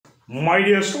My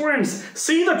dear students,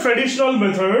 see the traditional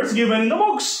methods given in the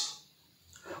books.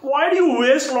 Why do you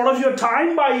waste a lot of your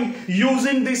time by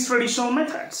using these traditional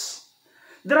methods?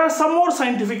 There are some more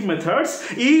scientific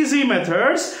methods, easy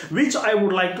methods, which I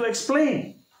would like to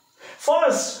explain.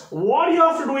 First, what you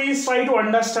have to do is try to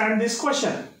understand this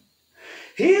question.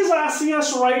 He is asking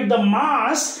us to write the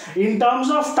mass in terms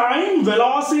of time,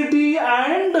 velocity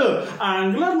and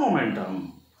angular momentum.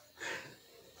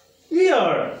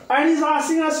 Here, and he is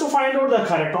asking us to find out the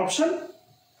correct option.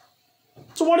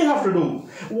 So what do you have to do?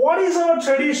 What is our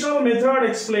traditional method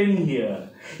explaining here?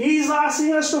 He is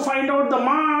asking us to find out the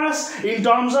mass in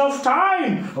terms of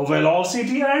time,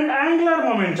 velocity and angular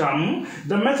momentum.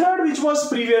 The method which was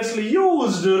previously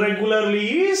used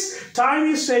regularly is time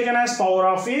is taken as power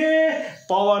of A,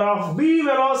 power of B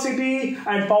velocity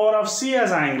and power of C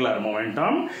as angular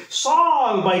momentum.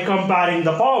 Solve by comparing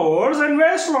the powers and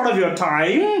waste a lot of your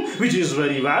time, which is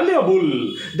very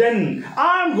valuable. Then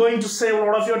I am going to save a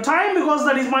lot of your time because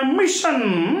that is my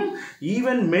mission.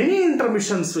 Even many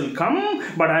intermissions will come,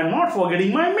 but I am not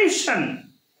forgetting my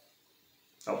mission.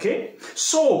 Okay?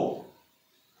 So,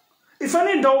 if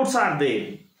any doubts are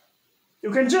there,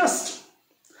 you can just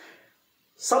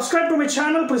subscribe to my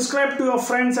channel, prescribe to your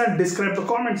friends and describe the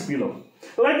comments below.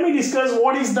 Let me discuss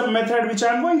what is the method which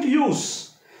I am going to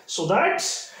use so that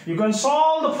you can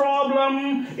solve the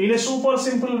problem in a super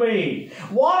simple way.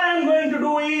 What I am going to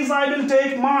do is I will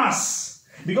take mass,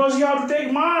 because you have to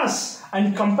take mass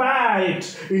and compare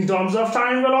it in terms of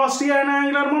time, velocity and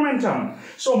angular momentum.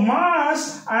 So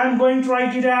mass, I am going to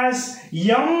write it as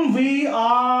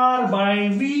mvr by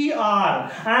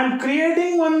vr. I am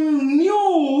creating one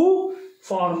new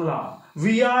formula.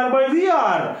 VR by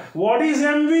VR. What is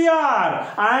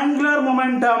MVR? Angular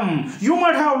momentum. You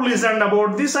might have listened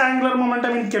about this angular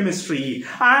momentum in chemistry.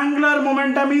 Angular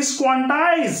momentum is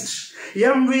quantized.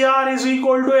 MVR is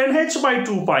equal to NH by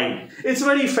 2 pi. It's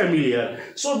very familiar.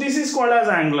 So this is called as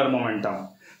angular momentum.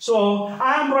 So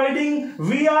I am writing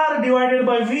VR divided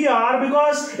by VR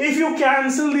because if you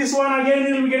cancel this one again,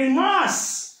 you will be getting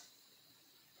mass.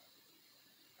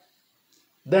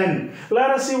 Then let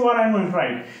us see what I am going to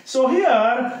write. So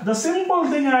here the simple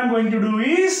thing I am going to do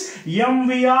is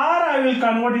MVR I will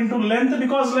convert into length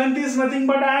because length is nothing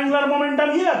but angular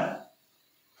momentum here.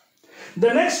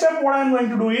 The next step what I am going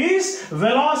to do is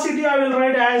velocity I will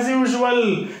write as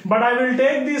usual, but I will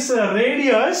take this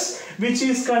radius which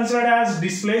is considered as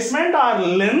displacement or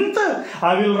length.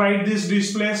 I will write this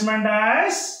displacement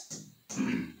as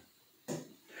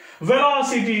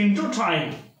velocity into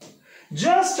time.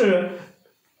 Just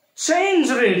change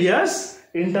radius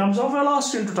in terms of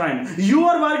velocity into time.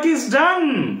 Your work is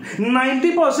done.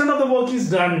 90% of the work is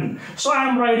done. So I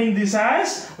am writing this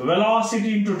as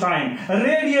velocity into time.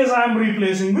 Radius I am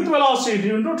replacing with velocity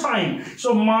into time.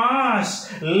 So mass,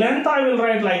 length I will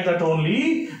write like that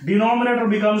only. Denominator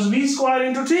becomes v square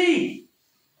into t.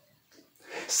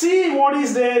 See what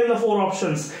is there in the four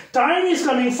options. Time is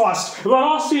coming first,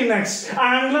 velocity next,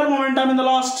 angular momentum in the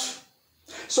last.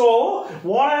 So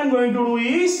what I am going to do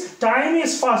is time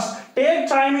is first. Take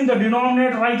time in the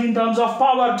denominator, write in terms of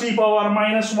power t power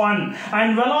minus 1,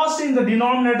 and velocity in the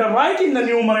denominator, write in the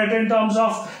numerator in terms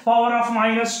of power of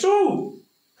minus 2.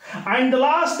 And the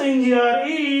last thing here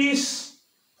is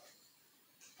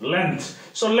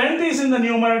length. So length is in the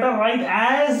numerator, write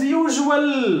as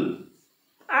usual.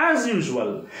 As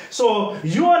usual. So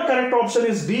your correct option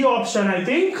is D option, I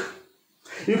think.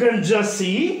 You can just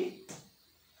see.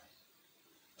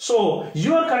 So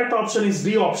your correct option is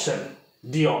D option.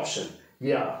 D option.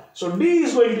 Yeah. So D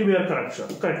is going to be your correct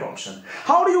option.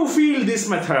 How do you feel this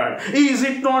method? Is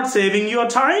it not saving your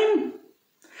time?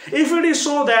 If it is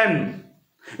so, then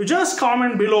you just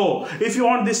comment below if you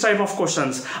want this type of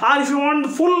questions, or if you want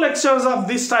full lectures of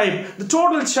this type, the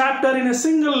total chapter in a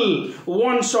single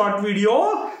one short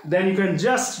video, then you can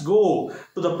just go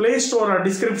to the Play Store or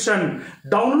description,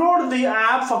 download the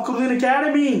app Fakhruddin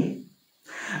Academy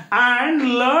and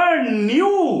learn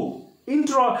new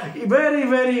very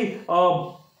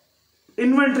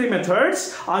inventory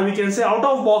methods, or we can say out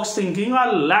of box thinking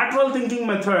or lateral thinking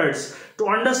methods to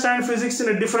understand physics in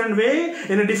a different way,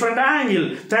 in a different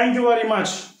angle. Thank you very much.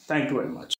 Thank you very much.